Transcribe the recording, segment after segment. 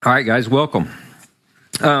All right, guys, welcome.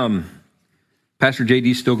 Pastor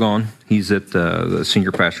JD's still gone. He's at the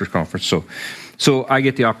Senior Pastors Conference, so I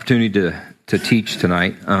get the opportunity to teach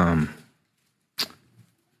tonight. Man,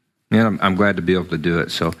 I'm glad to be able to do it.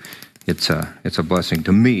 So it's a blessing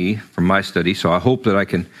to me from my study. So I hope that I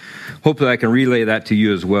can relay that to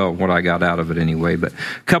you as well, what I got out of it anyway. But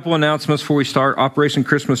a couple announcements before we start. Operation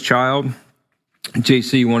Christmas Child.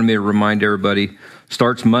 JC wanted me to remind everybody,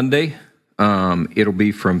 starts Monday. It'll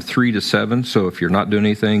be from 3 to 7. So if you're not doing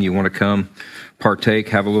anything, you want to come partake,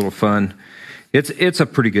 have a little fun. It's a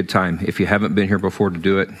pretty good time. If you haven't been here before to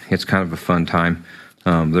do it, it's kind of a fun time.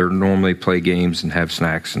 They normally play games and have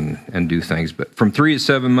snacks and do things. But from 3 to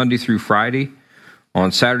 7, Monday through Friday.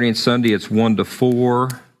 On Saturday and Sunday, it's 1 to 4.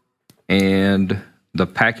 And the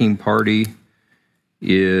packing party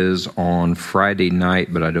is on Friday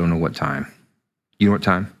night, but I don't know what time. You know what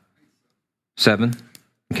time? 7?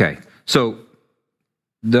 Okay. So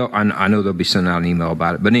I know they'll be sending out an email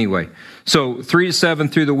about it. But anyway, so 3 to 7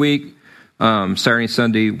 through the week, Saturday and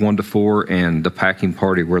Sunday, 1 to 4, and the packing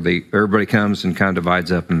party where everybody comes and kind of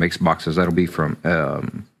divides up and makes boxes. That'll be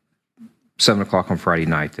from 7 o'clock on Friday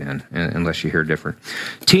night then, unless you hear different.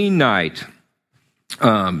 Teen night,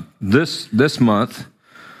 this month,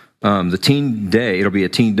 the teen day, it'll be a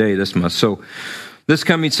teen day this month. So this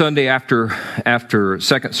coming Sunday after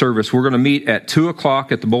second service, we're going to meet at 2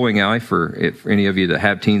 o'clock at the bowling alley for any of you that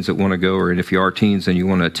have teens that want to go, or if you are teens and you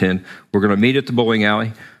want to attend. We're going to meet at the bowling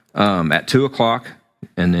alley at 2 o'clock,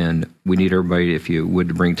 and then we need everybody, if you would,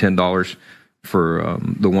 to bring $10 for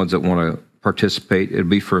the ones that want to participate. It'll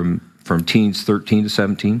be from teens 13 to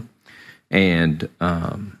 17, and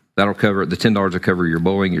that'll cover, the $10 will cover your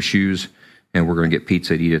bowling, your shoes, and we're going to get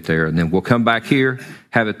pizza to eat it there. And then we'll come back here,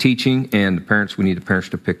 have a teaching, and we need the parents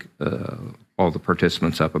to pick all the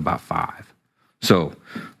participants up about 5. So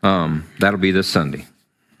that'll be this Sunday.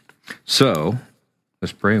 So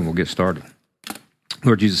let's pray and we'll get started.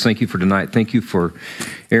 Lord Jesus, thank you for tonight. Thank you for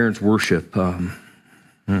Aaron's worship. Good.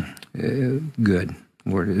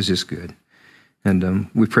 Lord, it is just good. And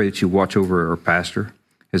we pray that you watch over our pastor.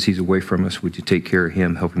 As he's away from us, would you take care of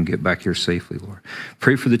him, help him get back here safely, Lord?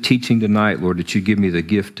 Pray for the teaching tonight, Lord, that you give me the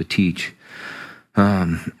gift to teach.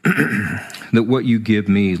 That what you give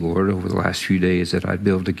me, Lord, over the last few days, that I'd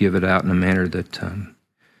be able to give it out in a manner that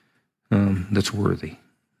that's worthy,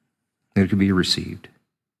 that it could be received.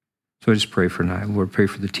 So I just pray for tonight, Lord. Pray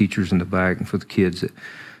for the teachers in the back and for the kids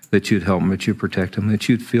that you'd help them, that you'd protect them, that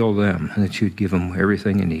you'd fill them, and that you'd give them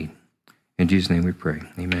everything they need. In Jesus' name we pray.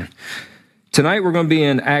 Amen. Tonight we're going to be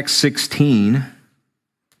in Acts 16.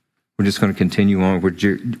 We're just going to continue on where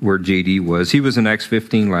JD was. He was in Acts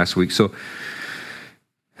 15 last week. So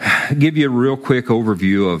give you a real quick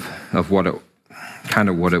overview of what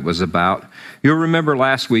it was about. You'll remember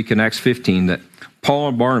last week in Acts 15 that Paul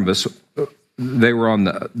and Barnabas, they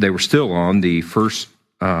were still on the first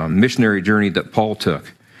missionary journey that Paul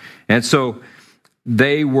took. And so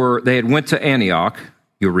they had went to Antioch,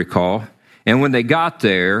 you'll recall. And when they got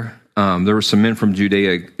there, there were some men from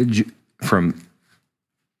Judea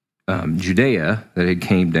that had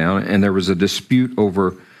came down, and there was a dispute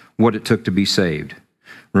over what it took to be saved.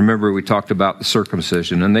 Remember, we talked about the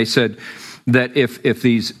circumcision, and they said that if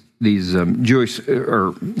these Jewish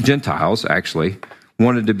or Gentiles actually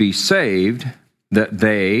wanted to be saved, that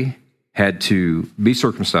they had to be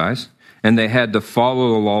circumcised and they had to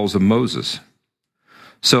follow the laws of Moses.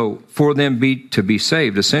 So for them to be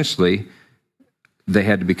saved, essentially, they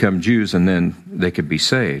had to become Jews, and then they could be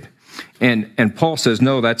saved. And Paul says,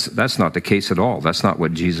 no, that's not the case at all. That's not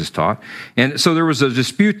what Jesus taught. And so there was a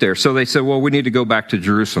dispute there. So they said, well, we need to go back to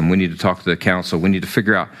Jerusalem. We need to talk to the council. We need to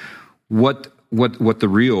figure out what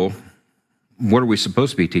are we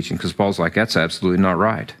supposed to be teaching? Because Paul's like, that's absolutely not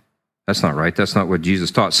right. That's not right. That's not what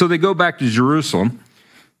Jesus taught. So they go back to Jerusalem,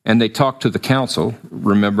 and they talk to the council.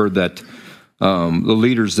 Remember that the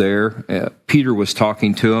leaders there, Peter was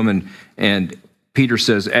talking to them, and Peter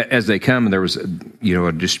says, as they come, and there was a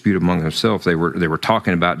dispute among themselves. They were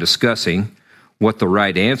talking about discussing what the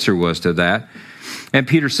right answer was to that. And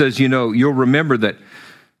Peter says, you'll remember that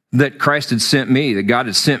Christ had sent me, that God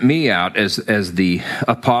had sent me out as the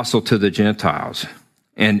apostle to the Gentiles.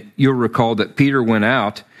 And you'll recall that Peter went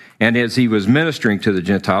out, and as he was ministering to the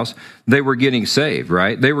Gentiles, they were getting saved,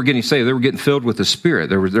 right? They were getting saved. They were getting filled with the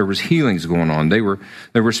Spirit. There was healings going on. They were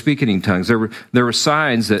speaking in tongues. There were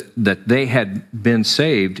signs that they had been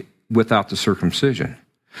saved without the circumcision.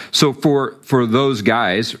 So for those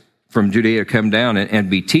guys from Judea to come down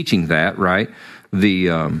and be teaching that, right?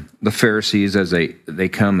 The Pharisees, as they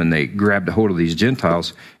come and they grabbed a hold of these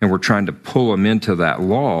Gentiles and were trying to pull them into that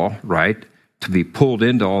law, right? To be pulled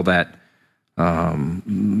into all that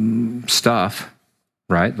stuff,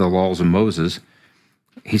 right? The laws of Moses.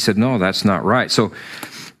 He said, no, that's not right. So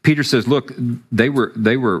Peter says, look, they were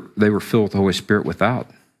filled with the Holy Spirit without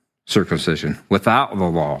circumcision, without the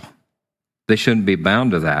law. They shouldn't be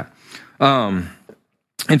bound to that.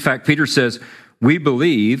 In fact, Peter says, we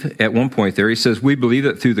believe, at one point there, he says, we believe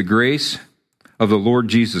that through the grace of the Lord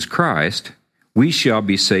Jesus Christ, we shall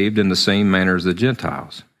be saved in the same manner as the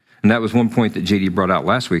Gentiles. And that was one point that JD brought out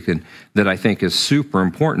last week, and that I think is super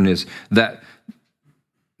important, is that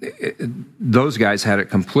those guys had it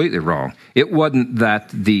completely wrong. It wasn't that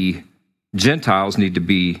the Gentiles need to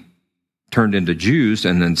be turned into Jews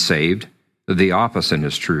and then saved. The opposite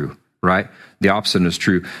is true, right? The opposite is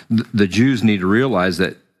true. The Jews need to realize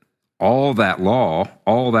that all that law,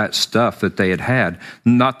 all that stuff that they had,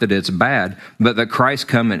 not that it's bad, but that Christ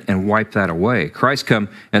come and wipe that away. Christ come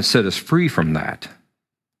and set us free from that.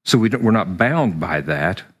 So we're not bound by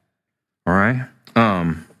that, all right?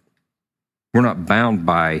 We're not bound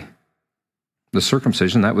by the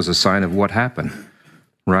circumcision. That was a sign of what happened,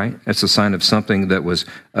 right? It's a sign of something that was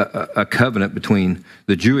a covenant between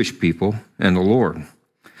the Jewish people and the Lord.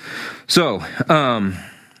 So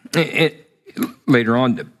later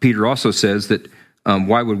on, Peter also says that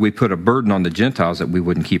why would we put a burden on the Gentiles that we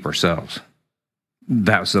wouldn't keep ourselves?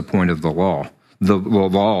 That was the point of the law. The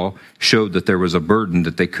law showed that there was a burden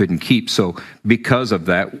that they couldn't keep. So because of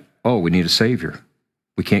that, we need a Savior.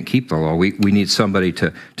 We can't keep the law. We need somebody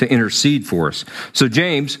to intercede for us. So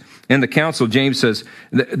James, in the council, James says,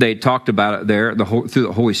 they talked about it there through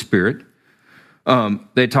the Holy Spirit.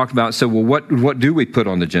 They talked about it and said, well, what do we put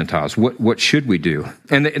on the Gentiles? What should we do?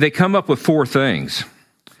 And they come up with 4 things.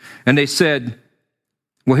 And they said,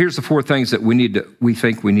 well, here's the 4 things that we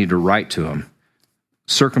think we need to write to them.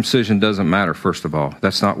 Circumcision doesn't matter, first of all.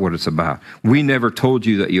 That's not what it's about. We never told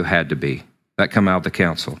you that you had to be. That come out of the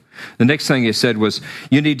council. The next thing he said was,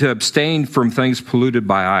 you need to abstain from things polluted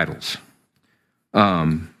by idols,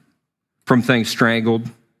 from things strangled,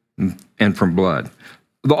 and from blood.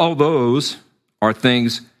 All those are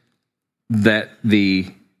things that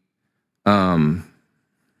the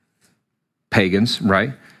pagans,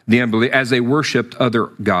 right? The unbelievers, as they worshipped other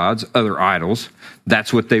gods, other idols,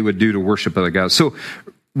 that's what they would do to worship other gods. So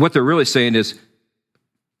what they're really saying is,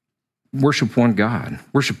 worship one God.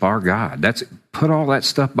 Worship our God. Put all that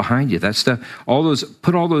stuff behind you. That stuff,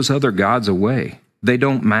 put all those other gods away. They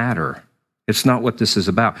don't matter. It's not what this is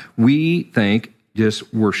about. We think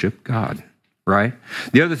just worship God, right?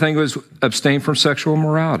 The other thing was abstain from sexual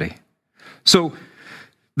immorality. So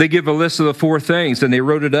they give a list of the 4 things, and they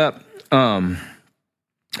wrote it up, and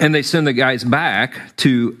they send the guys back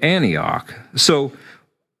to Antioch. So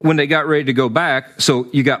when they got ready to go back, so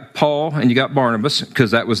you got Paul and you got Barnabas, because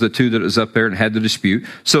that was the 2 that was up there and had the dispute.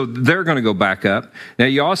 So they're going to go back up. Now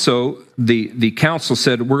you also, the council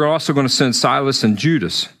said, we're also going to send Silas and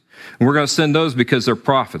Judas. And we're going to send those because they're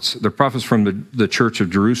prophets. They're prophets from the church of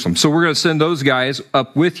Jerusalem. So we're going to send those guys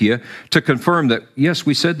up with you to confirm that, yes,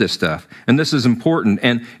 we said this stuff. And this is important.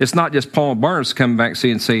 And it's not just Paul and Barnabas coming back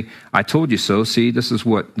and say, I told you so. See, this is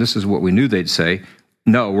what we knew they'd say.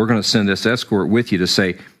 No, we're going to send this escort with you to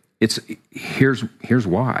say, here's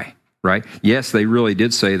why, right? Yes, they really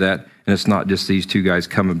did say that, and it's not just these 2 guys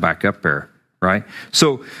coming back up there, right?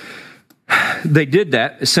 So they did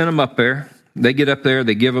that, sent them up there. They get up there,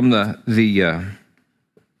 they give them the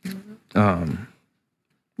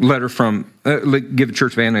letter from, give the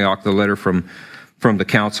Church of Antioch the letter from the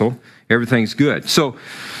council. Everything's good. So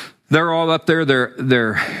they're all up there.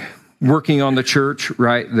 They're working on the church,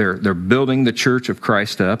 right? They're building the church of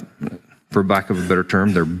Christ up, for lack of a better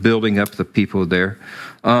term. They're building up the people there.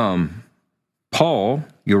 Paul,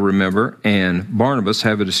 you'll remember, and Barnabas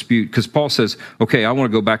have a dispute, because Paul says, okay, I want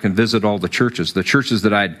to go back and visit all the churches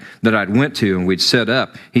that I'd went to and we'd set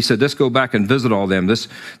up. He said, let's go back and visit all them.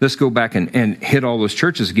 Let's go back and hit all those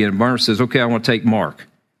churches again. And Barnabas says, okay, I want to take Mark.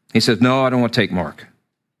 He says, no, I don't want to take Mark.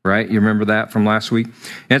 Right? You remember that from last week?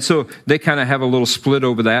 And so they kind of have a little split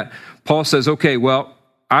over that. Paul says, okay, well,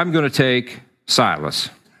 I'm going to take Silas.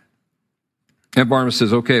 And Barnabas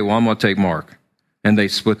says, okay, well, I'm going to take Mark. And they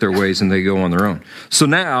split their ways and they go on their own. So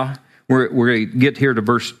now we're going to get here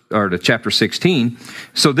to chapter 16.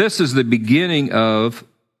 So this is the beginning of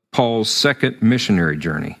Paul's second missionary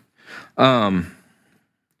journey.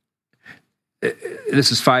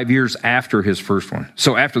 This is 5 years after his first one.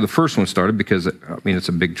 So after the first one started, because it's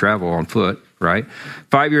a big travel on foot, right?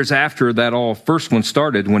 5 years after that first one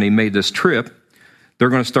started, when he made this trip, they're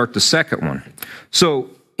going to start the second one.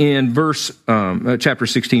 So in chapter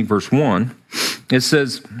 16, verse 1, it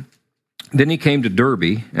says, then he came to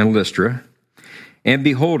Derbe and Lystra, And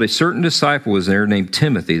behold, a certain disciple was there named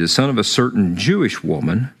Timothy, the son of a certain Jewish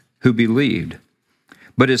woman who believed.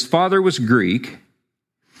 But his father was Greek.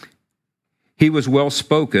 He was well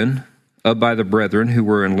spoken of by the brethren who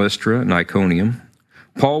were in Lystra and Iconium.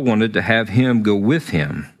 Paul wanted to have him go with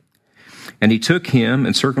him. And he took him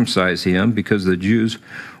and circumcised him because the Jews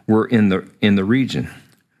were in the region.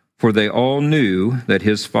 For they all knew that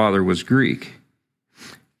his father was Greek.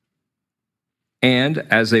 And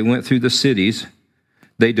as they went through the cities,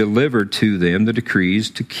 they delivered to them the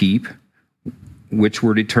decrees to keep, which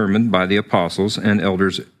were determined by the apostles and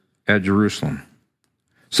elders at Jerusalem.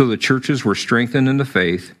 So the churches were strengthened in the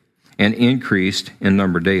faith and increased in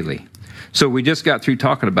number daily. So we just got through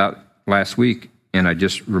talking about last week, and I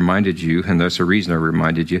just reminded you, and that's the reason I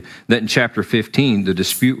reminded you, that in chapter 15, the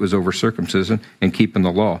dispute was over circumcision and keeping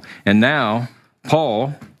the law. And now,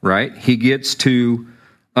 Paul, right, he gets to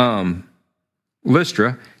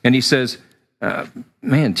Lystra, and he says,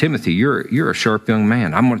 man, Timothy, you're a sharp young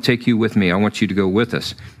man. I'm going to take you with me. I want you to go with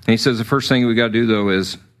us. And he says, the first thing we got to do, though,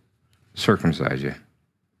 is circumcise you,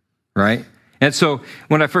 right? And so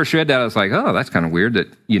when I first read that, I was like, oh, that's kind of weird that,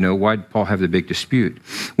 why did Paul have the big dispute?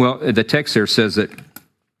 Well, the text there says that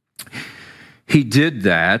he did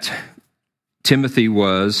that. Timothy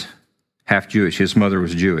was half Jewish. His mother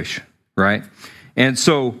was Jewish, right? And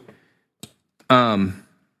so some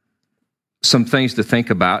things to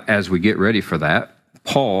think about as we get ready for that.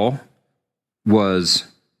 Paul was,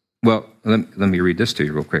 well, let me read this to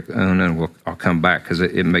you real quick, and then I'll come back because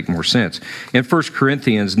it make more sense. In 1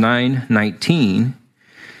 Corinthians 9:19,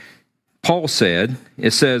 Paul said,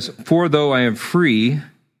 it says, "For though I am free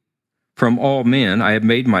from all men, I have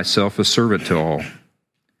made myself a servant to all,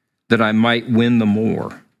 that I might win the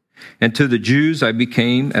more. And to the Jews I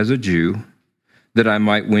became as a Jew, that I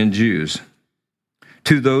might win Jews.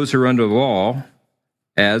 To those who are under the law,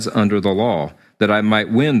 as under the law, that I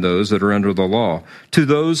might win those that are under the law. To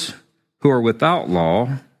those who are without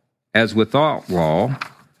law, as without law,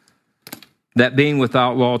 that being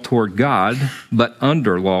without law toward God, but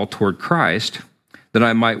under law toward Christ, that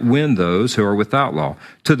I might win those who are without law.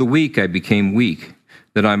 To the weak I became weak,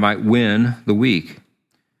 that I might win the weak.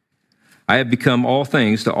 I have become all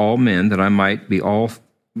things to all men, that I might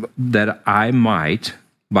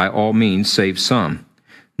by all means save some.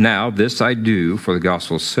 Now this I do for the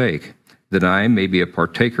gospel's sake, that I may be a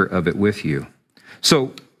partaker of it with you."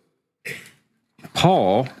 So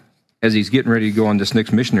Paul, as he's getting ready to go on this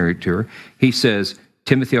next missionary tour, he says,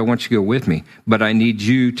 Timothy, I want you to go with me, but I need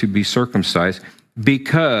you to be circumcised.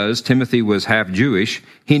 Because Timothy was half Jewish,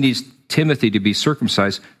 he needs Timothy to be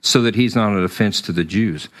circumcised so that he's not an offense to the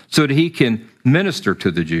Jews, so that he can minister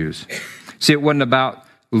to the Jews. See, it wasn't about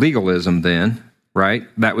legalism then, right?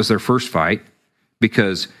 That was their first fight,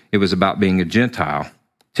 because it was about being a Gentile.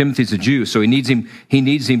 Timothy's a Jew, so he needs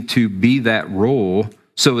him to be that role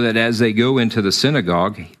so that as they go into the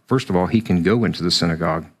synagogue, first of all, he can go into the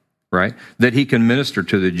synagogue, right? That he can minister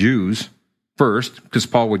to the Jews first, because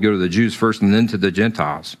Paul would go to the Jews first and then to the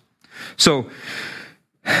Gentiles. So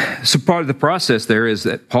part of the process there is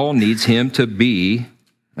that Paul needs him to be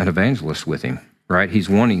an evangelist with him, right? He's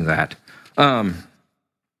wanting that.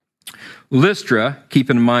 Lystra,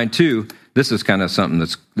 keep in mind too, this is kind of something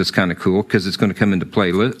that's kind of cool because it's going to come into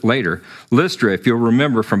play later. Lystra, if you'll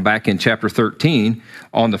remember from back in chapter 13,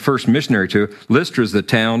 on the first missionary tour, Lystra is the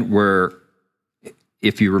town where,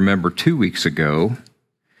 if you remember 2 weeks ago,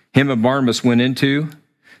 him and Barnabas went into,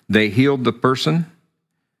 they healed the person.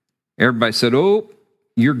 Everybody said, "Oh,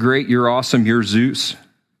 you're great, you're awesome, you're Zeus,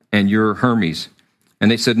 and you're Hermes." And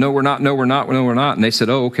they said, "No, we're not, no, we're not, no, we're not." And they said,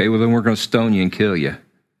 "Oh, okay, well then we're going to stone you and kill you."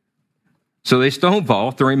 So they stone Paul,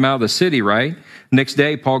 throw him out of the city, right? Next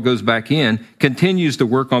day, Paul goes back in, continues to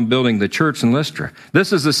work on building the church in Lystra.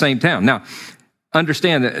 This is the same town. Now,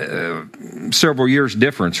 understand that several years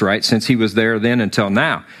difference, right, since he was there then until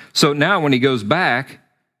now. So now when he goes back,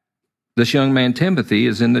 this young man Timothy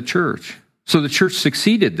is in the church. So the church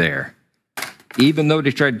succeeded there. Even though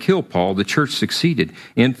they tried to kill Paul, the church succeeded.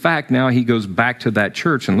 In fact, now he goes back to that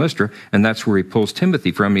church in Lystra, and that's where he pulls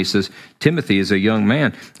Timothy from. He says, Timothy is a young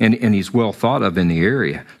man, and he's well thought of in the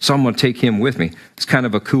area. So I'm going to take him with me. It's kind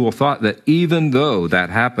of a cool thought that even though that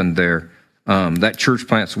happened there, that church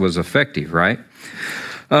plant was effective, right?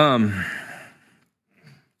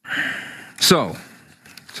 So.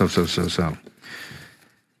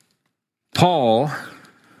 Paul,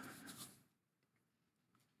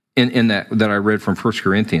 in that I read from 1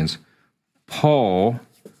 Corinthians, Paul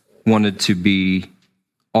wanted to be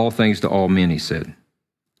all things to all men, he said.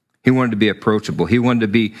 He wanted to be approachable. He wanted to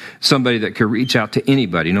be somebody that could reach out to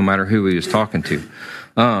anybody, no matter who he was talking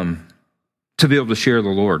to to be able to share the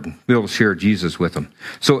Lord, be able to share Jesus with them.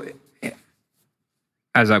 So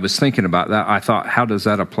as I was thinking about that, I thought, how does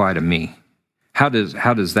that apply to me? How do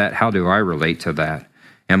I relate to that?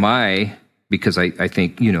 Because I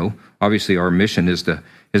think, obviously our mission is to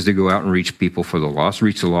go out and reach people for the lost,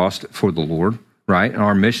 reach the lost for the Lord, right? And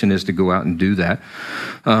our mission is to go out and do that.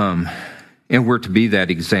 And we're to be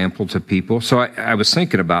that example to people. So I was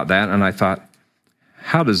thinking about that, and I thought,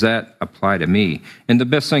 how does that apply to me? And the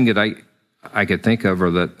best thing that I could think of, or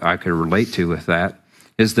that I could relate to with that,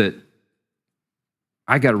 is that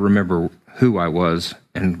I got to remember who I was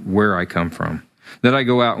and where I come from. That I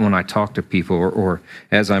go out when I talk to people, or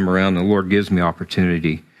as I'm around, the Lord gives me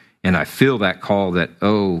opportunity, and I feel that call that,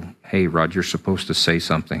 oh, hey, Rod, you're supposed to say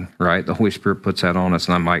something, right? The Holy Spirit puts that on us,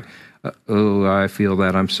 and I'm like, oh, I feel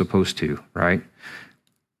that I'm supposed to, right?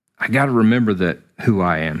 I got to remember that who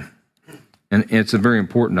I am. And it's very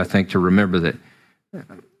important, I think, to remember that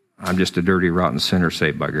I'm just a dirty, rotten sinner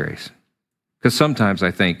saved by grace. Because sometimes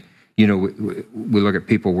I think, we look at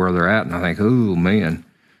people where they're at, and I think, oh man,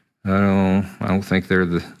 I don't think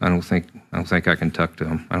I can talk to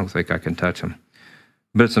them. I don't think I can touch them.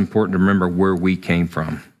 But it's important to remember where we came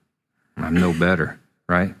from. I'm no better,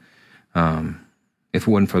 right? If it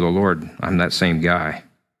wasn't for the Lord, I'm that same guy,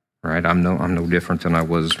 right? I'm no different than I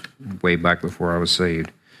was way back before I was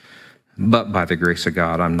saved. But by the grace of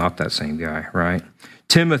God, I'm not that same guy, right?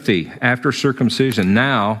 Timothy, after circumcision,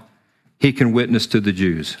 now he can witness to the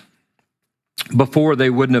Jews. Before, they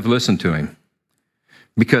wouldn't have listened to him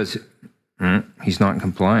because he's not in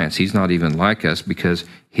compliance. He's not even like us because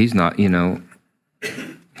he's not,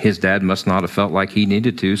 his dad must not have felt like he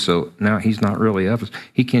needed to, so now he's not really of us.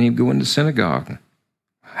 He can't even go into synagogue.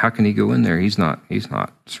 How can he go in there? He's not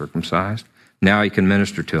circumcised. Now he can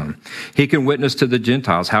minister to them. He can witness to the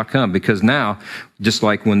Gentiles. How come? Because now, just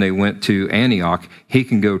like when they went to Antioch, he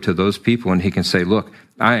can go to those people and he can say, look,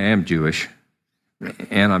 I am Jewish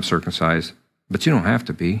and I'm circumcised, but you don't have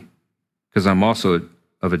to be, because I'm also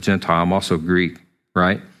of a Gentile. I'm also Greek,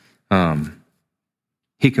 right?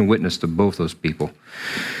 He can witness to both those people.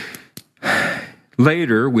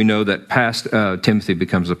 Later, we know that Timothy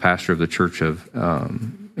becomes a pastor of the church of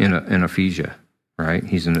in Ephesia, right?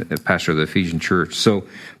 He's a pastor of the Ephesian church. So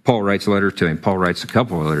Paul writes a letter to him. Paul writes a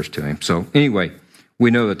couple of letters to him. So anyway,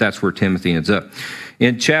 we know that that's where Timothy ends up.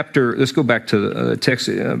 Let's go back to the text,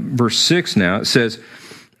 verse 6 now. It says,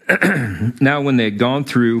 now when they had gone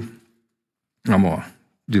through, I'm going to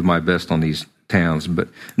do my best on these towns, but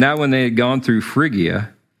now when they had gone through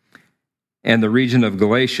Phrygia and the region of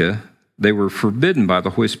Galatia, they were forbidden by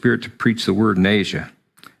the Holy Spirit to preach the word in Asia.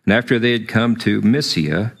 And after they had come to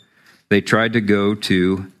Mysia, they tried to go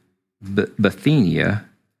to Bithynia,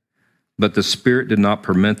 but the Spirit did not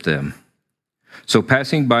permit them. So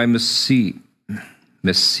passing by Mysia,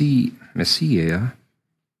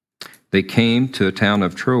 they came to a town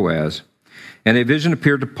of Troas. And a vision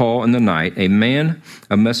appeared to Paul in the night. A man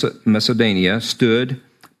of Macedonia stood,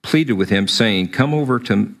 pleaded with him, saying, come over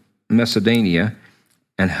to Macedonia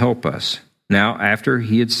and help us. Now, after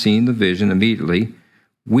he had seen the vision, immediately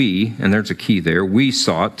we, and there's a key there, we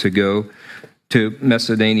sought to go to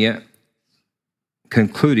Macedonia,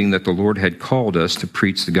 concluding that the Lord had called us to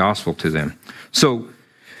preach the gospel to them. So,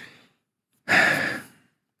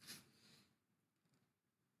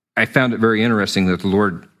 I found it very interesting that the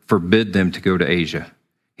Lord forbid them to go to Asia.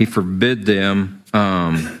 He forbid them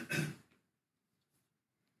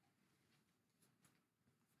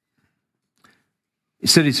he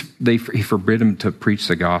said he forbid them to preach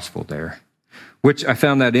the gospel there, which I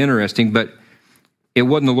found that interesting, but it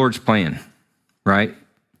wasn't the Lord's plan, right?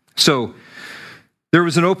 So there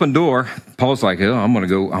was an open door. Paul's like, oh, I'm going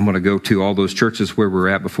to go to all those churches where we were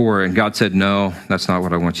at before, and God said, no, that's not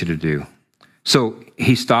what I want you to do. So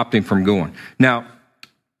he stopped him from going. Now,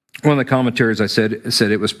 one of the commentaries I said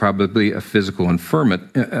it was probably a physical infirmity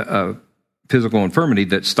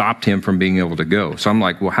that stopped him from being able to go. So I'm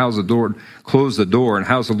like, well, how's the Lord close the door, and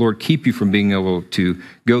how's the Lord keep you from being able to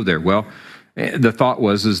go there? Well, the thought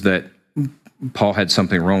is that Paul had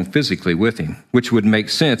something wrong physically with him, which would make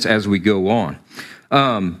sense as we go on.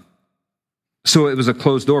 So it was a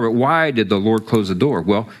closed door, but why did the Lord close the door?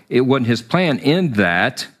 Well, it wasn't his plan, in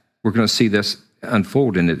that we're going to see this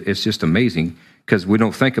unfold, and it's just amazing, because we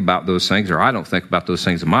don't think about those things, or I don't think about those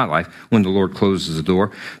things in my life when the Lord closes the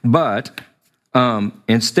door. But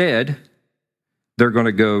instead, they're going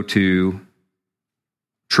to go to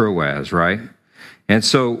Troas, right? And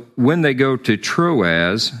so when they go to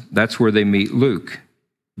Troas, that's where they meet Luke,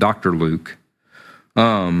 Dr. Luke.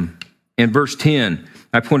 In verse 10,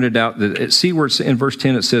 I pointed out that, see where it's in verse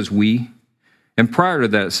 10 it says we, and prior to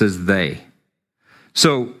that it says they.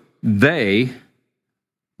 So they,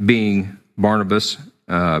 being Barnabas,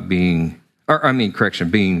 being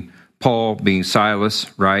Paul, being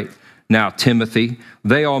Silas, right? Now Timothy,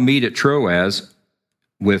 they all meet at Troas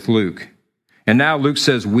with Luke. And now Luke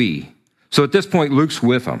says we. So at this point, Luke's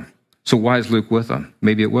with them. So why is Luke with them?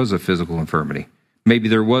 Maybe it was a physical infirmity. Maybe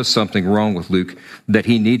there was something wrong with Luke that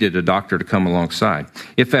he needed a doctor to come alongside.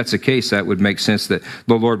 If that's the case, that would make sense that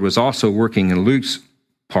the Lord was also working in Luke's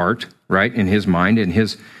part, right, in his mind, in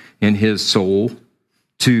his soul,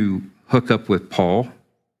 to hook up with Paul,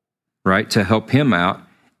 right, to help him out.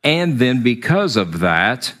 And then because of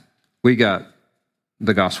that, we got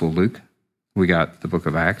the Gospel of Luke, we got the book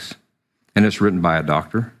of Acts, and it's written by a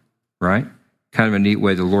doctor, right? Kind of a neat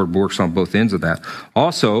way the Lord works on both ends of that.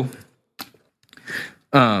 Also,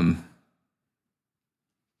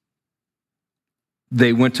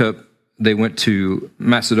 they went to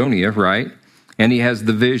Macedonia, right? And he has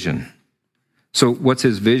the vision. So what's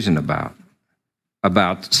his vision about?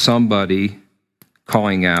 About somebody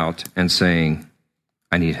calling out and saying,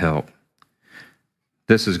 I need help.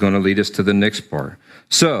 This is going to lead us to the next part.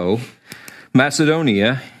 So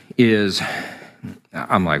Macedonia is,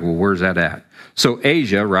 I'm like, well, where's that at? So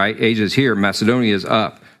Asia, right? Asia's here. Macedonia is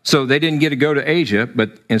up. So they didn't get to go to Asia,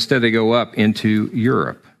 but instead they go up into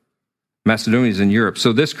Europe. Macedonia's in Europe.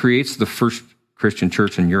 So this creates the first Christian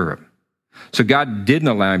church in Europe. So God didn't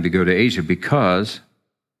allow him to go to Asia because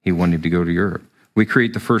he wanted him to go to Europe. We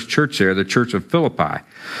create the first church there, the Church of Philippi.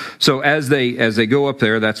 So as they go up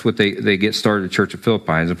there, that's what they get started, the Church of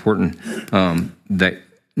Philippi. It's important that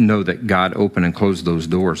know that God opened and closed those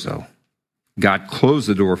doors, though. God closed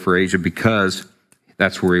the door for Asia because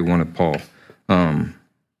that's where he wanted Paul.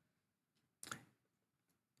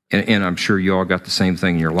 And I'm sure you all got the same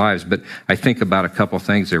thing in your lives, but I think about a couple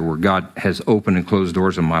things there where God has opened and closed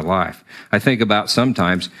doors in my life. I think about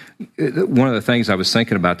sometimes, one of the things I was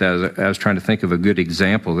thinking about that is I was trying to think of a good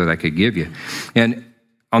example that I could give you. And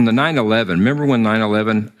on the 9/11, remember when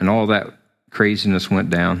 9/11 and all that craziness went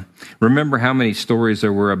down? Remember how many stories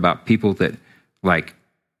there were about people that like,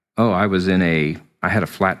 oh, I had a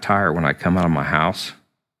flat tire when I come out of my house.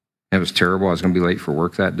 It was terrible. I was going to be late for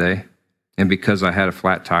work that day. And because I had a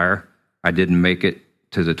flat tire, I didn't make it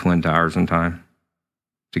to the Twin Towers in time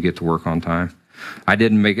to get to work on time. I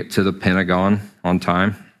didn't make it to the Pentagon on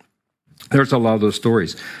time. There's a lot of those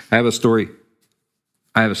stories. I have a story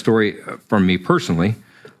from me personally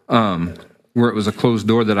where it was a closed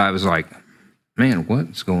door that I was like, man,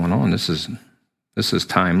 what's going on? This is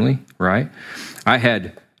timely, right?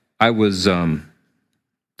 I was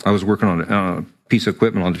working on a piece of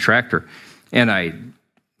equipment on the tractor, and I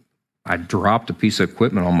dropped a piece of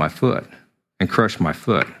equipment on my foot and crushed my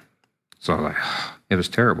foot. So I was like, it was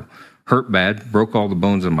terrible. Hurt bad, broke all the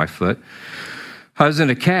bones in my foot. I was in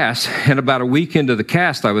a cast, and about a week into the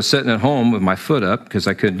cast, I was sitting at home with my foot up because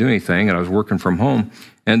I couldn't do anything, and I was working from home.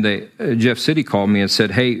 And Jeff City called me and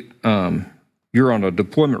said, hey, you're on a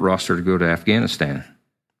deployment roster to go to Afghanistan.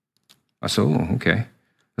 I said, oh, okay.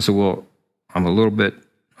 I said, well, I'm a little bit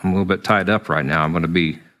tied up right now. I'm going to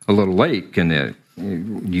be a little late.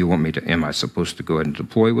 You want me to, am I supposed to go ahead and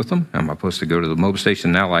deploy with them? Am I supposed to go to the mob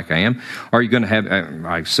station now like I am? Are you going to have,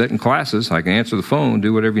 I sit in classes, I can answer the phone,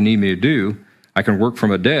 do whatever you need me to do. I can work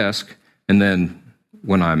from a desk, and then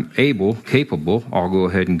when I'm capable, I'll go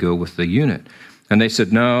ahead and go with the unit. And they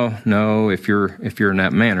said, no, if you're in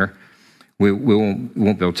that manner, we won't be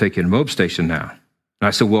able to take you to the mob station now. And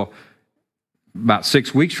I said, well, about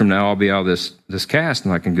 6 weeks from now, I'll be out of this cast,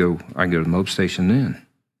 and I can go to the mob station then,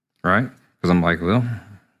 right? Because I'm like, well,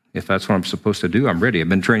 if that's what I'm supposed to do, I'm ready. I've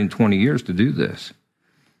been training 20 years to do this.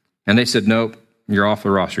 And they said, nope, you're off the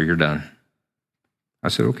roster. You're done. I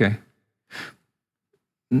said, okay.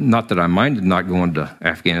 Not that I minded not going to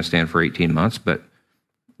Afghanistan for 18 months, but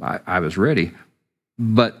I was ready.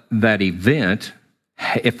 But that event,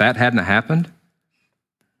 if that hadn't happened,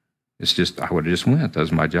 I would have just went. That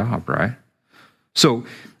was my job, right? So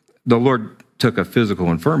the Lord took a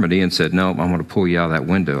physical infirmity and said, no, I'm going to pull you out of that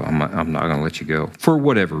window. I'm not going to let you go. For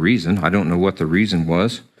whatever reason. I don't know what the reason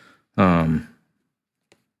was.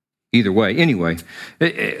 Either way. Anyway,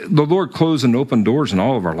 the Lord closed and opened doors in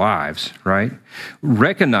all of our lives, right?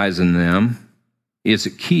 Recognizing them is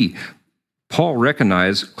key. Paul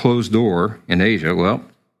recognized closed door in Asia. Well,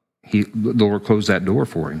 the Lord closed that door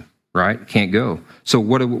for him, right? Can't go. So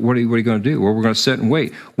what are you going to do? Well, we're going to sit and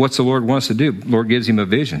wait. What's the Lord wants to do? The Lord gives him a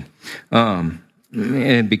vision.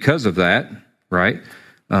 And because of that, right,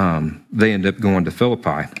 they end up going to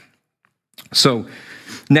Philippi. So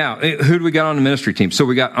now, who do we got on the ministry team? So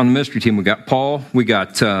we got Paul, we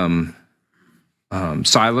got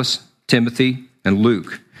Silas, Timothy, and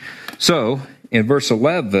Luke. So in verse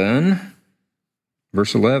 11,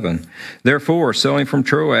 therefore, sailing from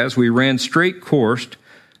Troas, we ran straight course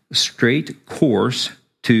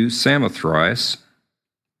to Samothrace,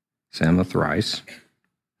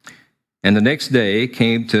 and the next day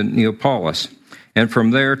came to Neapolis, and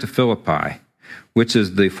from there to Philippi, which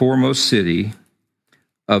is the foremost city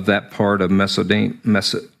of that part of Macedonia,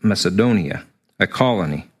 a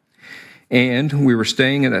colony. And we were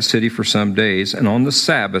staying in that city for some days, and on the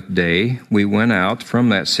Sabbath day we went out from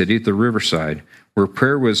that city to the riverside, where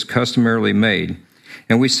prayer was customarily made.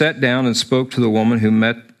 And we sat down and spoke to the woman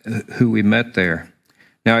who we met there.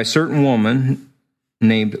 Now a certain woman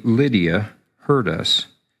named Lydia heard us.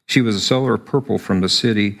 She was a seller of purple from the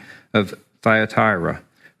city of Thyatira,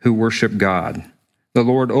 who worshiped God. The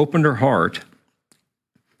Lord opened her heart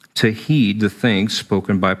to heed the things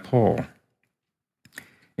spoken by Paul.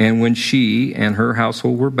 And when she and her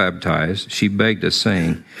household were baptized, she begged us,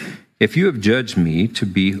 saying, if you have judged me to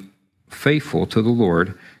be faithful to the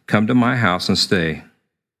Lord, come to my house and stay.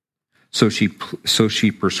 So she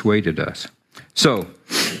persuaded us. So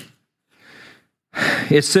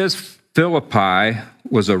it says Philippi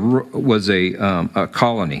was a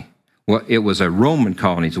colony. Well, it was a Roman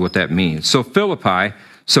colony is what that means. So Philippi,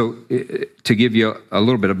 to give you a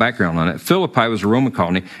little bit of background on it, Philippi was a Roman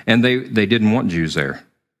colony, and they didn't want Jews there.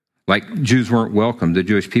 Like, Jews weren't welcome. The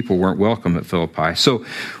Jewish people weren't welcome at Philippi. So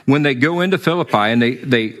when they go into Philippi and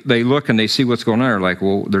they look and they see what's going on, they're like,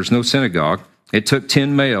 well, there's no synagogue. It took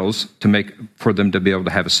 10 males for them to be able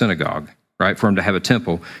to have a synagogue, right? For them to have a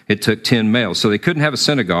temple, it took 10 males. So they couldn't have a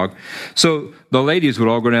synagogue. So the ladies would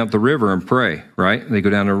all go down to the river and pray, right? They go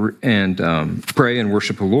down and pray and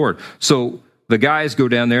worship the Lord. So the guys go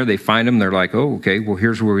down there, they find them, they're like, oh, okay, well,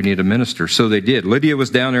 here's where we need a minister. So they did. Lydia was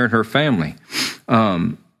down there and her family.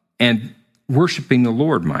 And worshiping the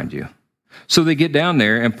Lord, mind you. So they get down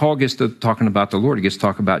there, and Paul gets to talking about the Lord. He gets to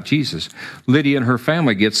talk about Jesus. Lydia and her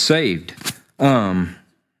family get saved. That's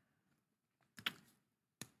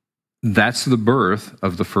the birth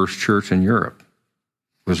of the first church in Europe,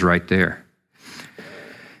 was right there.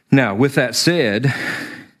 Now, with that said,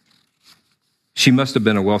 she must have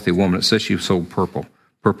been a wealthy woman. It says she sold purple.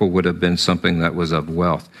 Purple would have been something that was of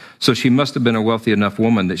wealth. So she must have been a wealthy enough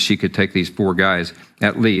woman that she could take these 4 guys,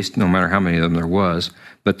 at least, no matter how many of them there was,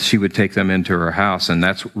 but she would take them into her house, and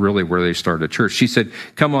that's really where they started a church. She said,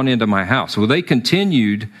 come on into my house. Well, they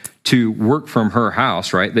continued to work from her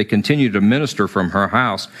house, right? They continued to minister from her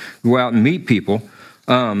house, go out and meet people,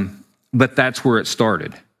 but that's where it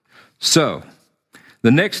started. So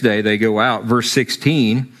the next day they go out, verse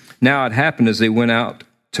 16, now it happened as they went out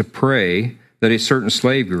to pray that a certain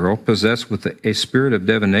slave girl, possessed with a spirit of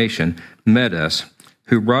divination, met us,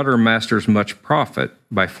 who brought her masters much profit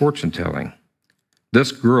by fortune-telling.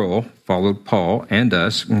 This girl followed Paul and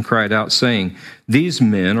us and cried out, saying, these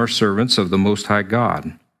men are servants of the Most High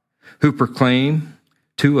God, who proclaim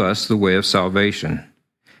to us the way of salvation.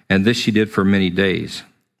 And this she did for many days.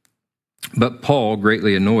 But Paul,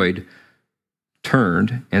 greatly annoyed,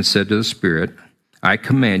 turned and said to the spirit, I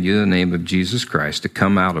command you in the name of Jesus Christ to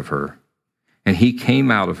come out of her. And he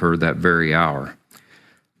came out of her that very hour.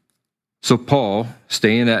 So Paul,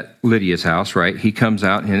 staying at Lydia's house, right, he comes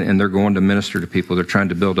out and they're going to minister to people. They're trying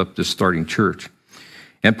to build up this starting church.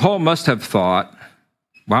 And Paul must have thought,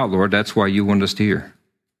 wow, Lord, that's why you want us here.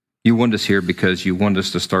 You want us here because you want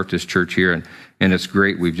us to start this church here. And it's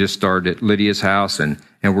great. We've just started at Lydia's house and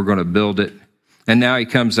we're going to build it. And now he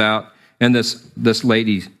comes out and this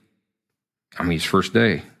lady, it's first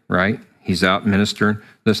day, right? He's out ministering.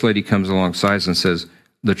 This lady comes alongside and says,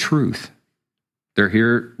 the truth. They're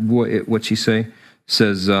here, what's she say?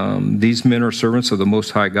 Says, these men are servants of the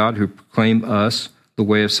Most High God who proclaim us the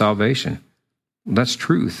way of salvation. Well, that's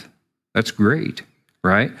truth. That's great,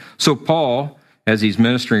 right? So Paul, as he's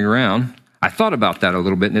ministering around, I thought about that a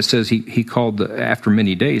little bit, and it says he called, after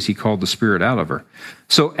many days, he called the spirit out of her.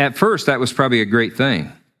 So at first, that was probably a great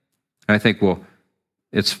thing. And I think, well,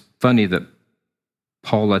 it's funny that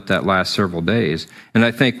Paul let that last several days. And I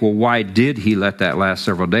think, well, why did he let that last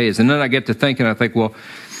several days? And then I get to thinking, I think, well,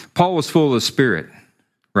 Paul was full of the Spirit,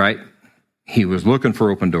 right? He was looking for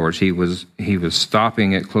open doors. He was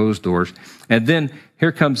stopping at closed doors. And then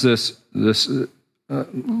here comes this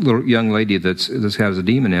little young lady that has a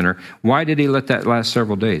demon in her. Why did he let that last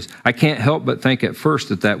several days? I can't help but think at first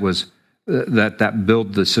that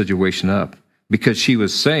built the situation up because she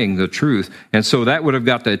was saying the truth. And so that would have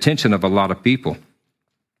got the attention of a lot of people.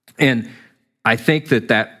 And I think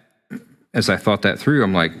that as I thought that through,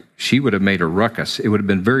 I'm like, she would have made a ruckus. It would have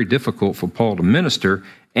been very difficult for Paul to minister,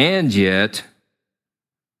 and yet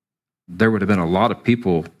there would have been a lot of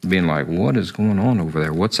people being like, what is going on over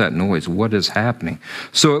there? What's that noise? What is happening?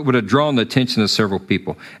 So it would have drawn the attention of several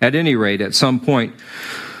people. At any rate, at some point,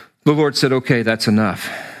 the Lord said, okay, that's enough.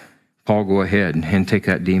 Paul, go ahead and take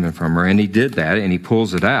that demon from her. And he did that, and he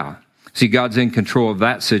pulls it out. See, God's in control of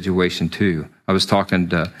that situation too. I was talking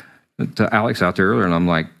to Alex out there earlier, and I'm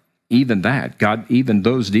like, even that, God, even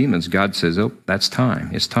those demons, God says, oh, that's time.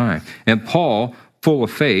 It's time. And Paul, full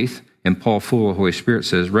of faith, and Paul, full of the Holy Spirit,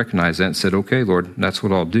 says, recognize that and said, okay, Lord, that's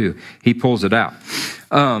what I'll do. He pulls it out.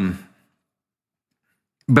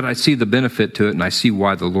 But I see the benefit to it, and I see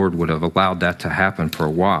why the Lord would have allowed that to happen for a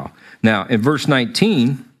while. Now, in verse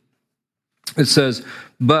 19, it says,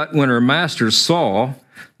 but when her masters saw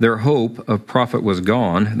their hope of profit was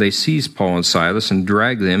gone, they seized Paul and Silas and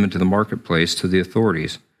dragged them into the marketplace to the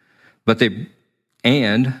authorities. But they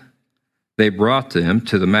brought them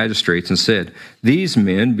to the magistrates and said, these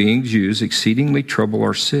men, being Jews, exceedingly trouble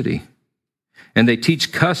our city, and they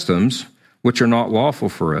teach customs which are not lawful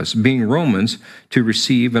for us, being Romans, to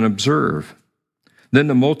receive and observe. Then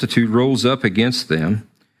the multitude rose up against them,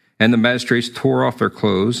 and the magistrates tore off their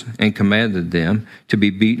clothes and commanded them to be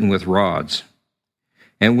beaten with rods.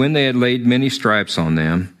 And when they had laid many stripes on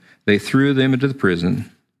them, they threw them into the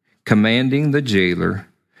prison, commanding the jailer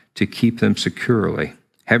to keep them securely.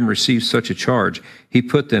 Having received such a charge, he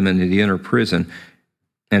put them into the inner prison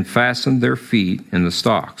and fastened their feet in the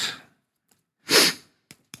stocks.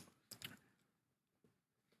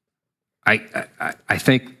 I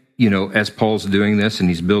think, as Paul's doing this and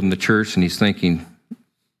he's building the church and he's thinking,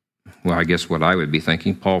 well, I guess what I would be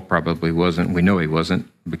thinking, Paul probably wasn't. We know he wasn't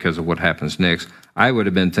because of what happens next. I would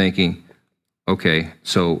have been thinking, okay,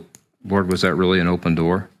 so Lord, was that really an open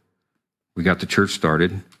door? We got the church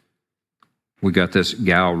started. We got this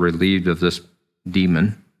gal relieved of this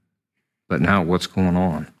demon. But now what's going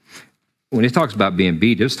on? When he talks about being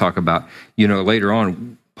beat, he's talking about, later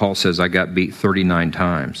on, Paul says, I got beat 39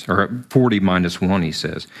 times, or 40 minus 1, he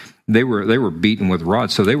says. They were beaten with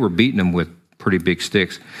rods, so they were beating them with pretty big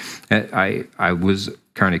sticks. I was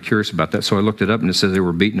kind of curious about that, so I looked it up, and it says they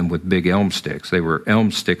were beating them with big elm sticks. They were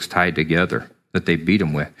elm sticks tied together that they beat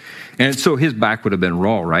him with. And so his back would have been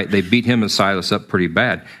raw, right? They beat him and Silas up pretty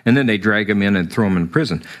bad, and then they drag him in and throw him in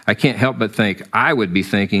prison. I can't help but think, I would be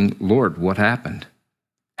thinking, Lord, what happened?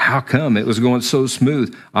 How come it was going so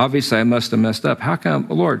smooth? Obviously, I must have messed up. How come,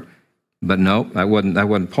 Lord? But no, that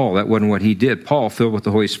wasn't Paul. That wasn't what he did. Paul, filled with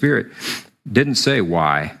the Holy Spirit, didn't say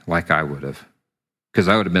why like I would have, because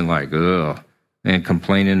I would have been like, ugh, and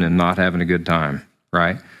complaining and not having a good time,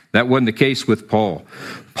 right? That wasn't the case with Paul.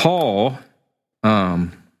 Paul,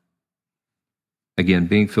 again,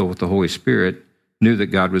 being filled with the Holy Spirit, knew that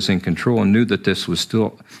God was in control and knew that this was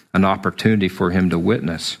still an opportunity for him to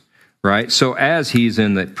witness. Right? So as he's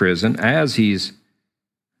in that prison, as he's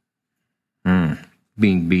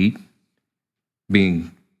being beat,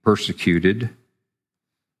 being persecuted,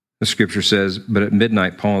 the scripture says, but at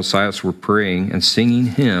midnight Paul and Silas were praying and singing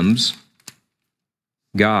hymns,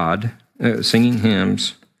 singing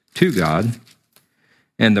hymns to God,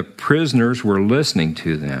 and the prisoners were listening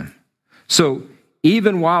to them. So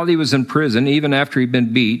even while he was in prison, even after he'd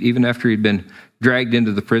been beat, even after he'd been dragged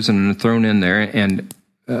into the prison and thrown in there and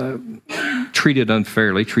treated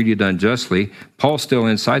unfairly, treated unjustly, Paul's still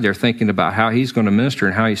inside there thinking about how he's going to minister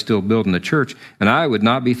and how he's still building the church. And I would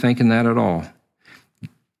not be thinking that at all.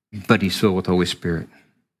 But he's filled with the Holy Spirit.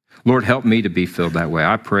 Lord, help me to be filled that way.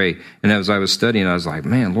 I pray. And as I was studying, I was like,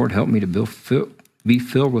 man, Lord, help me to be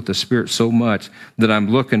filled with the Spirit so much that I'm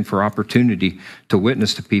looking for opportunity to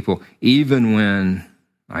witness to people, even when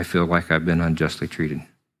I feel like I've been unjustly treated.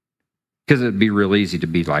 Because it'd be real easy to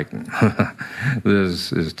be like,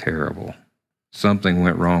 this is terrible. Something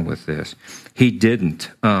went wrong with this. He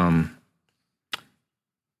didn't.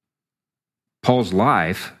 Paul's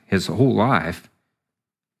life, his whole life,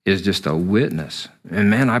 is just a witness. And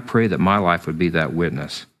man, I pray that my life would be that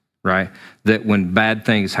witness, right? That when bad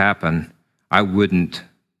things happen, I wouldn't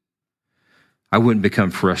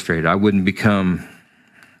become frustrated. I wouldn't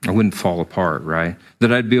fall apart, right?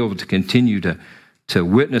 That I'd be able to continue to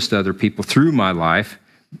witness to other people through my life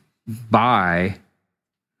by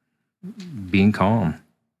being calm,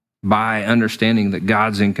 by understanding that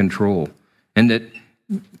God's in control, and that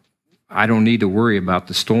I don't need to worry about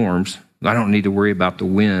the storms. I don't need to worry about the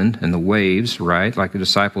wind and the waves, right? Like the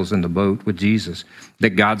disciples in the boat with Jesus,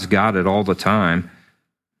 that God's got it all the time.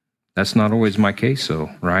 That's not always my case,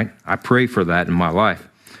 though, right? I pray for that in my life,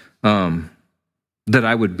 that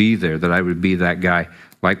I would be there, that I would be that guy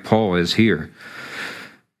like Paul is here.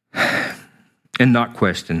 And not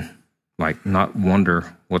question, like not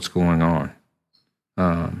wonder what's going on.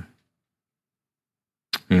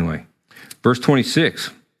 Anyway, Verse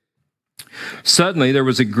 26. Suddenly there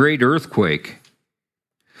was a great earthquake,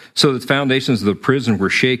 so that the foundations of the prison were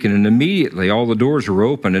shaken, and immediately all the doors were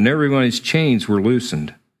opened, and everyone's chains were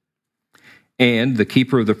loosened. And the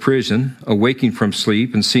keeper of the prison, awaking from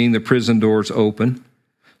sleep and seeing the prison doors open,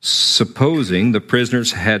 supposing the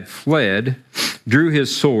prisoners had fled, drew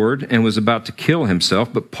his sword and was about to kill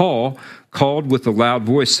himself. But Paul called with a loud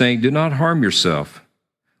voice, saying, "Do not harm yourself.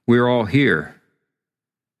 We are all here."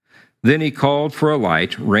 Then he called for a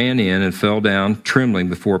light, ran in, and fell down, trembling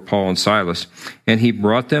before Paul and Silas. And he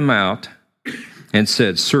brought them out and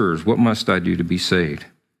said, "Sirs, what must I do to be saved?"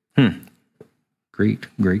 Great,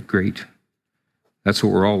 great, great. That's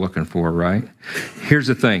what we're all looking for, right? Here's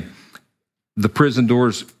the thing. The prison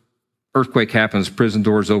doors, earthquake happens, prison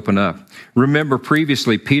doors open up. Remember,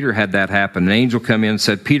 previously, Peter had that happen. An angel come in and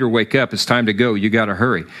said, "Peter, wake up. It's time to go. You got to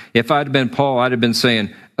hurry." If I'd been Paul, I'd have been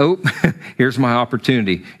saying, "Oh, here's my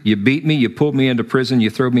opportunity. You beat me. You pulled me into prison.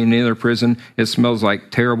 You throw me in another prison. It smells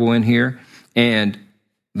like terrible in here. And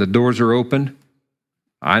the doors are opened.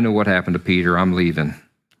 I know what happened to Peter. I'm leaving,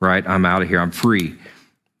 right? I'm out of here. I'm free."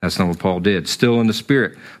 That's not what Paul did. Still in the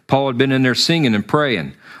Spirit. Paul had been in there singing and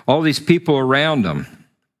praying. All these people around him,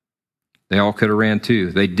 they all could have ran too.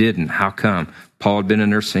 They didn't. How come? Paul had been in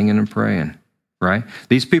there singing and praying, right?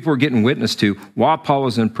 These people were getting witnessed to while Paul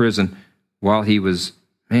was in prison, while he was,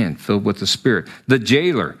 filled with the Spirit. The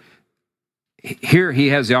jailer, here he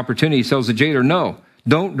has the opportunity. He tells the jailer, "No,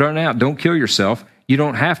 don't run out. Don't kill yourself. You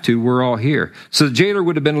don't have to. We're all here." So the jailer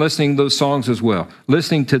would have been listening to those songs as well,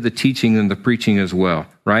 listening to the teaching and the preaching as well,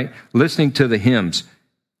 right? Listening to the hymns.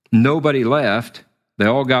 Nobody left. They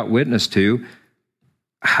all got witnessed to.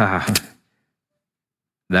 That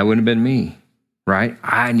wouldn't have been me, right?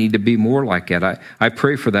 I need to be more like that. I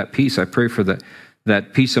pray for that peace. I pray for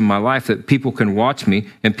that peace in my life, that people can watch me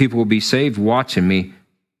and people will be saved watching me.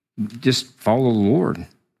 Just follow the Lord,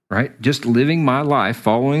 right? Just living my life,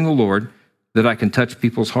 following the Lord, that I can touch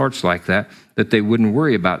people's hearts like that they wouldn't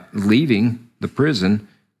worry about leaving the prison,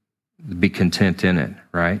 be content in it,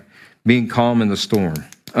 right? Being calm in the storm.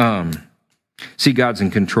 See, God's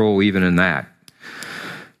in control even in that.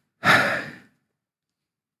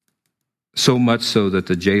 So much so that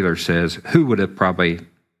the jailer says, who would have probably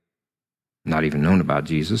not even known about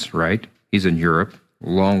Jesus, right? He's in Europe, a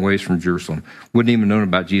long ways from Jerusalem. Wouldn't even known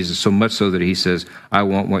about Jesus, so much so that he says, "I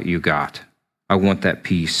want what you got. I want that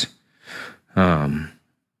peace."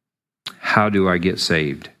 How do I get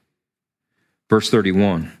saved? Verse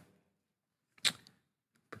 31.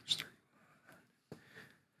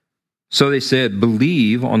 So they said,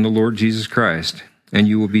 "Believe on the Lord Jesus Christ, and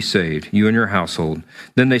you will be saved, you and your household."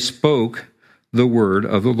 Then they spoke the word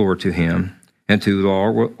of the Lord to him and to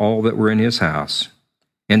all that were in his house.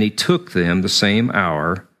 And he took them the same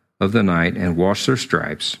hour of the night and washed their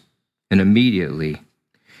stripes. And immediately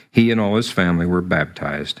he and all his family were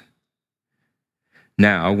baptized.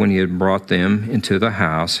 Now, when he had brought them into the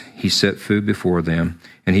house, he set food before them,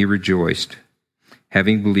 and he rejoiced,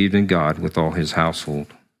 having believed in God with all his household.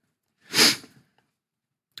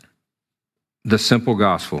 The simple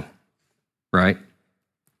gospel, right?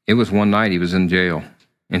 It was one night he was in jail,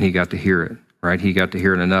 and he got to hear it, right? He got to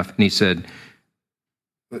hear it enough, and he said,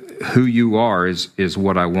 "Who you are is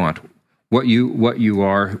what I want. What you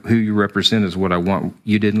are, who you represent is what I want.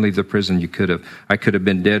 You didn't leave the prison. You could have. I could have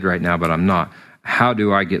been dead right now, but I'm not. How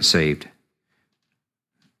do I get saved?"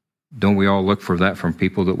 Don't we all look for that from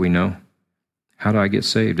people that we know? How do I get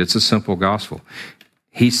saved? It's a simple gospel.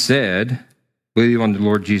 He said, "Believe on the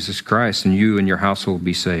Lord Jesus Christ, and you and your household will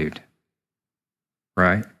be saved."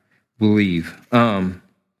 Right? Believe.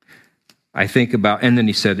 I think about, and then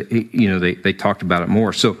he said, they talked about it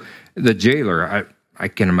more. So the jailer, I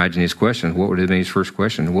can imagine his question. What would have been his first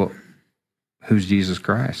question? Well, who's Jesus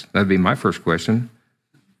Christ? That'd be my first question.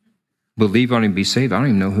 Believe on him, be saved. I don't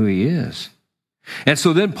even know who he is. And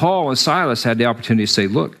so then Paul and Silas had the opportunity to say,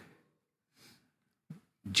 "Look,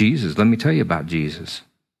 Jesus, let me tell you about Jesus."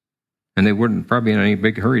 And they weren't probably in any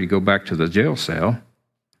big hurry to go back to the jail cell.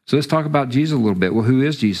 So let's talk about Jesus a little bit. Well, who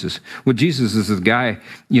is Jesus? Well, Jesus is a guy,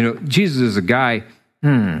 Jesus is a guy,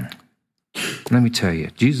 let me tell you,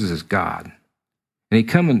 Jesus is God. And he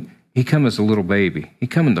come as a little baby. He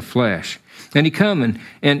come in the flesh. And he come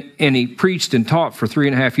and he preached and taught for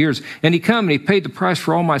 3.5 years. And he come and he paid the price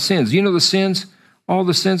for all my sins. You know the sins? All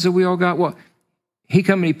the sins that we all got? Well, he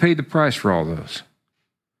come and he paid the price for all those.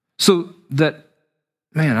 So that,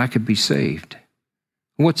 I could be saved.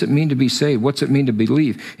 What's it mean to be saved? What's it mean to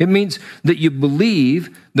believe? It means that you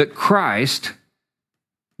believe that Christ,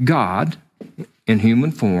 God, in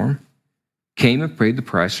human form, came and paid the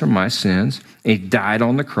price for my sins. He died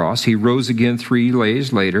on the cross. He rose again 3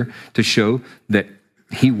 days later to show that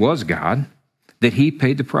he was God, that he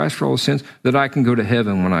paid the price for all sins, that I can go to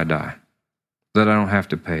heaven when I die, that I don't have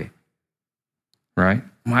to pay, right?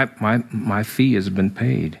 My fee has been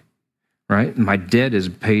paid, right? My debt is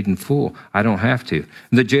paid in full. I don't have to.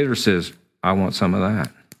 And the jailer says, I want some of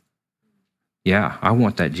that. Yeah, I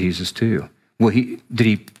want that Jesus too. Well, did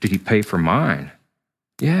he pay for mine?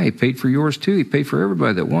 Yeah, he paid for yours too. He paid for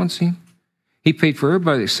everybody that wants him. He paid for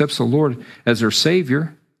everybody that accepts the Lord as their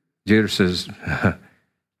Savior. The jailer says,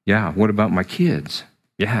 yeah, what about my kids?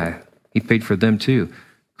 Yeah, he paid for them too.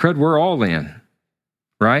 Crud, we're all in,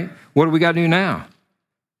 right? What do we got to do now?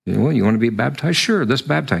 Well, you want to be baptized? Sure, let's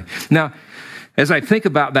baptize. Now, as I think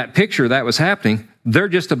about that picture that was happening, they're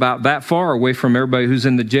just about that far away from everybody who's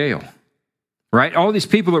in the jail, right? All these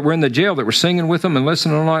people that were in the jail that were singing with them and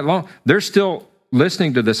listening all night long, they're still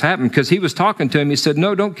listening to this happen because he was talking to him. He said,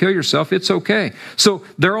 no, don't kill yourself. It's okay. So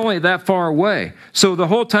they're only that far away. So the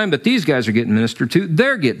whole time that these guys are getting ministered to,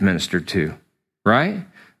 they're getting ministered to, right?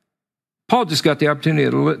 Paul just got the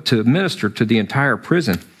opportunity to minister to the entire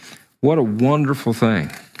prison. What a wonderful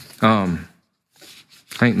thing. Man.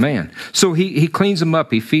 So he cleans them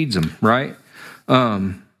up. He feeds them, right?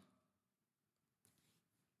 I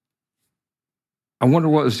wonder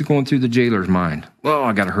what was going through the jailer's mind. Oh,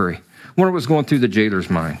 I got to hurry. I wonder what's going through the jailer's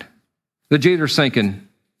mind. The jailer's thinking,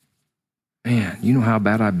 man, you know how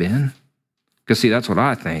bad I've been? Because see, that's what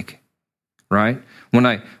I think, right? When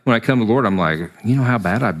I come to the Lord, I'm like, you know how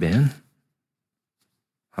bad I've been?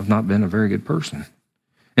 I've not been a very good person.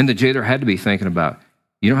 And the jailer had to be thinking about,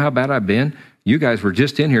 you know how bad I've been? You guys were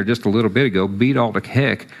just in here just a little bit ago, beat all to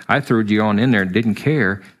heck. I threw you on in there and didn't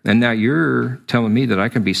care. And now you're telling me that I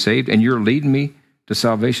can be saved and you're leading me to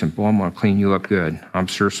salvation. Boy, I'm going to clean you up good. I'm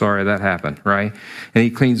sure sorry that happened, right? And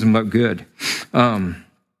he cleans them up good.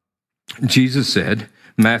 Jesus said,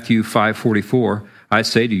 Matthew 5:44, I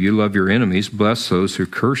say to you, love your enemies, bless those who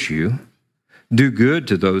curse you, do good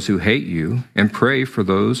to those who hate you, and pray for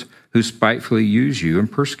those who spitefully use you and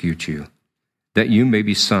persecute you, that you may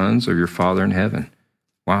be sons of your Father in heaven.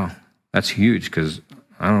 Wow, that's huge because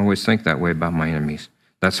I don't always think that way about my enemies.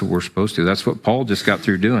 That's what we're supposed to. That's what Paul just got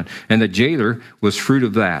through doing. And the jailer was fruit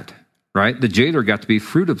of that, right? The jailer got to be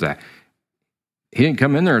fruit of that. He didn't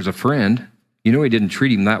come in there as a friend. You know, he didn't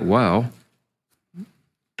treat him that well,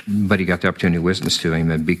 but he got the opportunity to witness to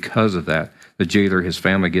him. And because of that, the jailer, his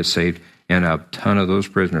family gets saved, and a ton of those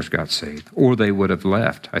prisoners got saved, or they would have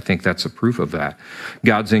left. I think that's a proof of that.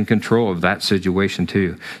 God's in control of that situation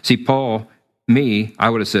too. See, Paul, I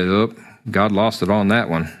would have said, oh, God lost it on that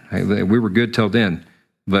one. Hey, we were good till then.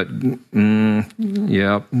 But,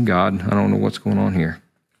 yeah, God, I don't know what's going on here.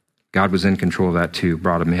 God was in control of that too,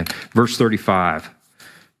 brought him in. Verse 35.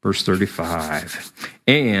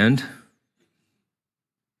 And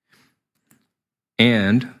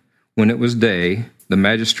when it was day, the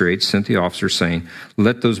magistrates sent the officers, saying,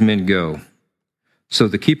 let those men go. So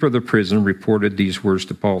the keeper of the prison reported these words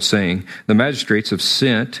to Paul, saying, the magistrates have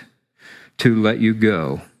sent to let you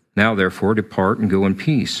go. Now, therefore, depart and go in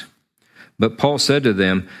peace. But Paul said to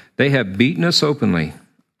them, they have beaten us openly,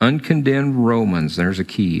 uncondemned Romans, there's a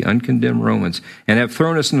key, uncondemned Romans, and have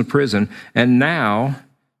thrown us into prison, and now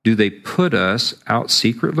do they put us out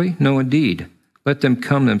secretly? No, indeed. Let them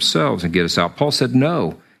come themselves and get us out. Paul said,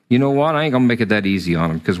 no. You know what? I ain't going to make it that easy on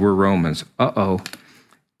them because we're Romans. Uh-oh.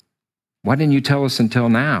 Why didn't you tell us until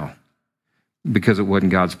now? Because it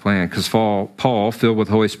wasn't God's plan. Because Paul, filled with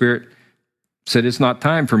the Holy Spirit, said, it's not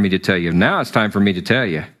time for me to tell you. Now it's time for me to tell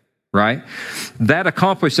you, right? That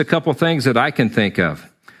accomplished a couple things that I can think of.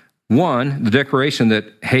 One, the declaration that,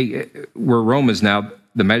 hey, we're Romans now.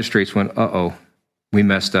 The magistrates went, uh-oh, we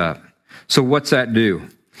messed up. So what's that do?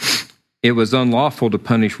 It was unlawful to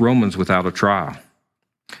punish Romans without a trial.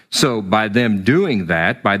 So by them doing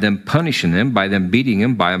that, by them punishing them, by them beating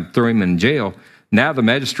them, by them throwing them in jail, now the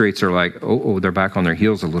magistrates are like, they're back on their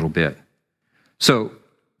heels a little bit. So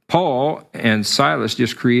Paul and Silas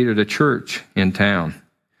just created a church in town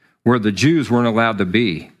where the Jews weren't allowed to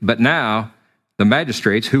be. But now the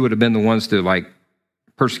magistrates, who would have been the ones to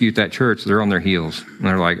persecute that church, they're on their heels. And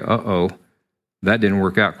they're like, that didn't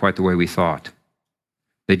work out quite the way we thought.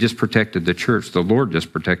 They just protected the church. The Lord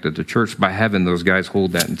just protected the church by having those guys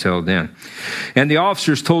hold that until then. And the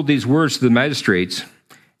officers told these words to the magistrates,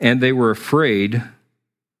 and they were afraid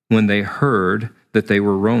when they heard that they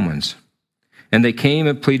were Romans. And they came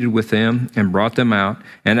and pleaded with them and brought them out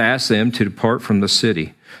and asked them to depart from the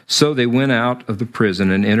city. So they went out of the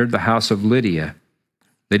prison and entered the house of Lydia.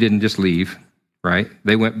 They didn't just leave, right?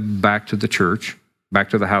 They went back to the church, back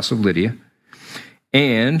to the house of Lydia.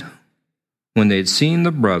 And when they had seen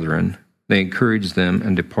the brethren, they encouraged them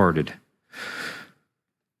and departed.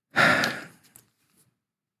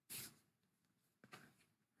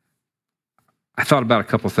 I thought about a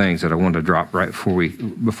couple things that I wanted to drop right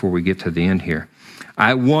before we get to the end here.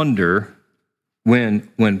 I wonder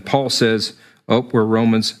when Paul says, "Oh, we're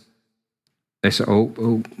Romans," they say,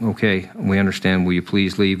 "Oh, okay, we understand. Will you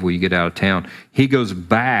please leave? Will you get out of town?" He goes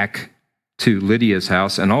back to Lydia's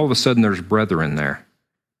house, and all of a sudden there's brethren there.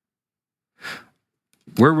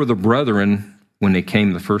 Where were the brethren when they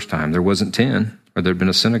came the first time? There wasn't 10, or there'd been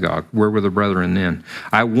a synagogue. Where were the brethren then?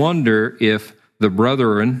 I wonder if the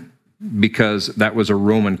brethren, because that was a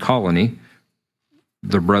Roman colony,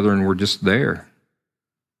 the brethren were just there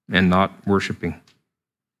and not worshiping,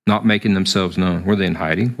 not making themselves known. Were they in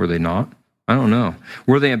hiding? Were they not? I don't know.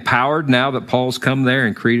 Were they empowered now that Paul's come there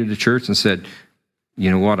and created a church and said,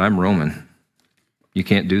 "You know what, I'm Roman. You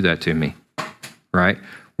can't do that to me," right?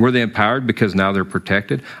 Were they empowered because now they're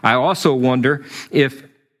protected? I also wonder if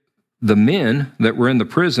the men that were in the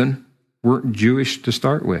prison weren't Jewish to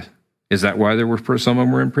start with. Is that why some of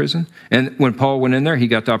them were in prison? And when Paul went in there, he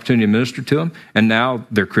got the opportunity to minister to them, and now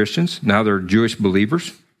they're Christians. Now they're Jewish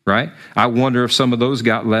believers, right? I wonder if some of those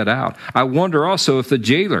got let out. I wonder also if the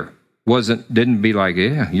jailer didn't be like,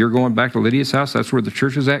 "Yeah, you're going back to Lydia's house? That's where the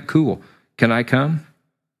church is at? Cool. Can I come?"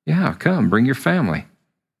 "Yeah, come. Bring your family."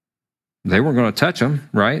 They weren't going to touch them,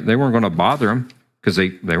 right? They weren't going to bother them because they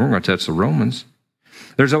weren't going to touch the Romans.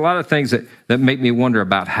 There's a lot of things that make me wonder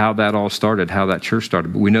about how that all started, how that church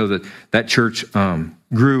started. But we know that church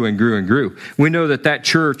grew and grew and grew. We know that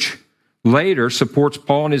church later supports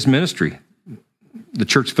Paul in his ministry. The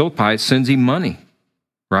church of Philippi sends him money,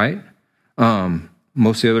 right?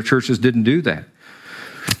 Most of the other churches didn't do that.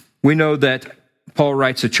 We know that Paul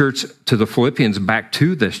writes a church to the Philippians back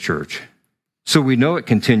to this church. So we know it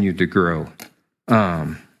continued to grow.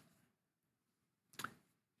 I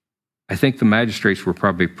think the magistrates were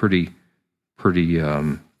probably pretty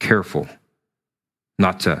careful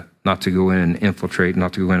not to go in and infiltrate,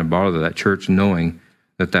 not to go in and bother that church, knowing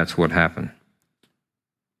that that's what happened.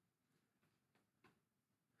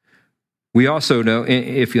 We also know,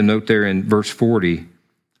 if you note there in verse 40,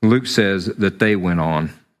 Luke says that they went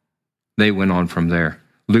on. They went on from there.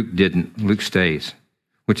 Luke didn't. Luke stays,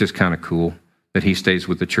 which is kind of cool that he stays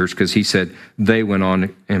with the church, because he said they went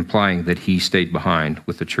on, implying that he stayed behind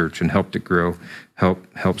with the church and helped it grow,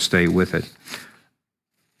 help stay with it.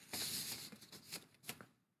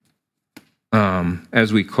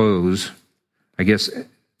 As we close, I guess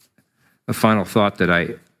a final thought that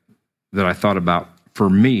I thought about for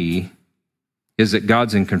me is that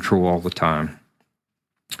God's in control all the time.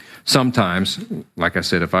 Sometimes, like I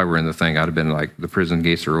said, if I were in the thing, I'd have been like, the prison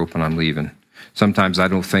gates are open, I'm leaving. Sometimes I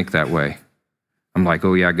don't think that way. I'm like,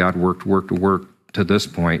 oh yeah, God worked to this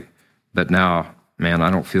point, but now, man, I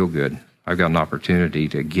don't feel good. I've got an opportunity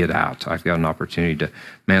to get out. I've got an opportunity to,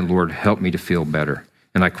 man, Lord, help me to feel better.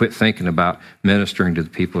 And I quit thinking about ministering to the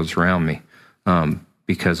people that's around me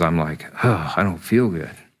because I'm like, oh, I don't feel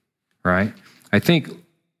good, right? I think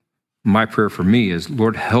my prayer for me is,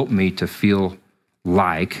 Lord, help me to feel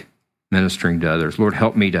like ministering to others. Lord,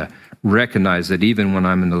 help me to recognize that even when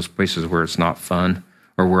I'm in those places where it's not fun,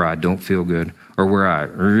 or where I don't feel good, or where I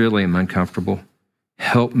really am uncomfortable,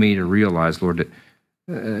 help me to realize, Lord, that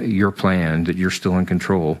your plan, that you're still in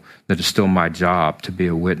control, that it's still my job to be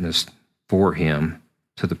a witness for him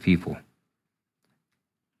to the people.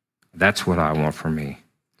 That's what I want for me.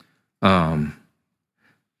 I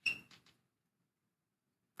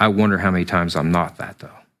wonder how many times I'm not that, though.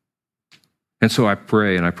 And so I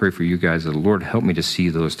pray, and I pray for you guys, that the Lord help me to see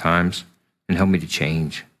those times and help me to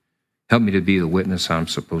change. Help me to be the witness I'm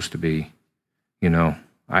supposed to be. You know,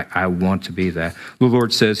 I want to be that. The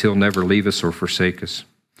Lord says he'll never leave us or forsake us.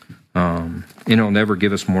 And he'll never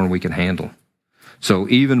give us more than we can handle. So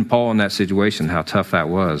even Paul in that situation, how tough that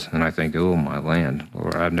was, and I think, oh, my land,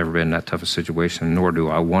 Lord, I've never been in that tough a situation, nor do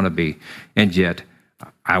I want to be. And yet,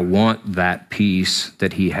 I want that peace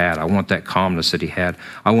that he had. I want that calmness that he had.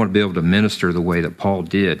 I want to be able to minister the way that Paul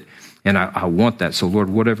did. And I want that. So, Lord,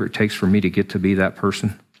 whatever it takes for me to get to be that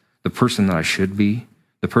person, the person that I should be,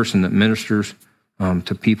 the person that ministers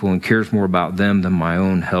to people and cares more about them than my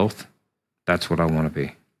own health, that's what I want to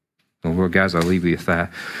be. So, Lord, guys, I'll leave you with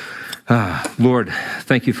that. Lord,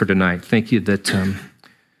 thank you for tonight. Thank you that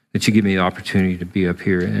you give me the opportunity to be up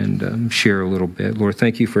here and share a little bit. Lord,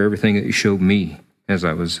 thank you for everything that you showed me as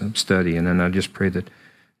I was studying, and I just pray that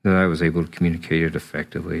I was able to communicate it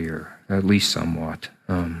effectively, or at least somewhat.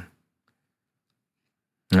 And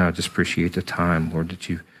I just appreciate the time, Lord,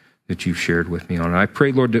 that you've shared with me on it. I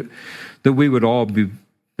pray, Lord, that we would all be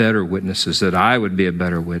better witnesses, that I would be a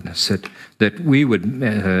better witness, that we would,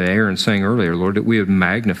 Aaron sang earlier, Lord, that we would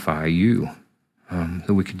magnify you,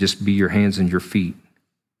 that we could just be your hands and your feet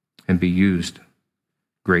and be used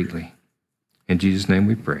greatly. In Jesus' name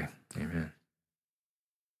we pray. Amen.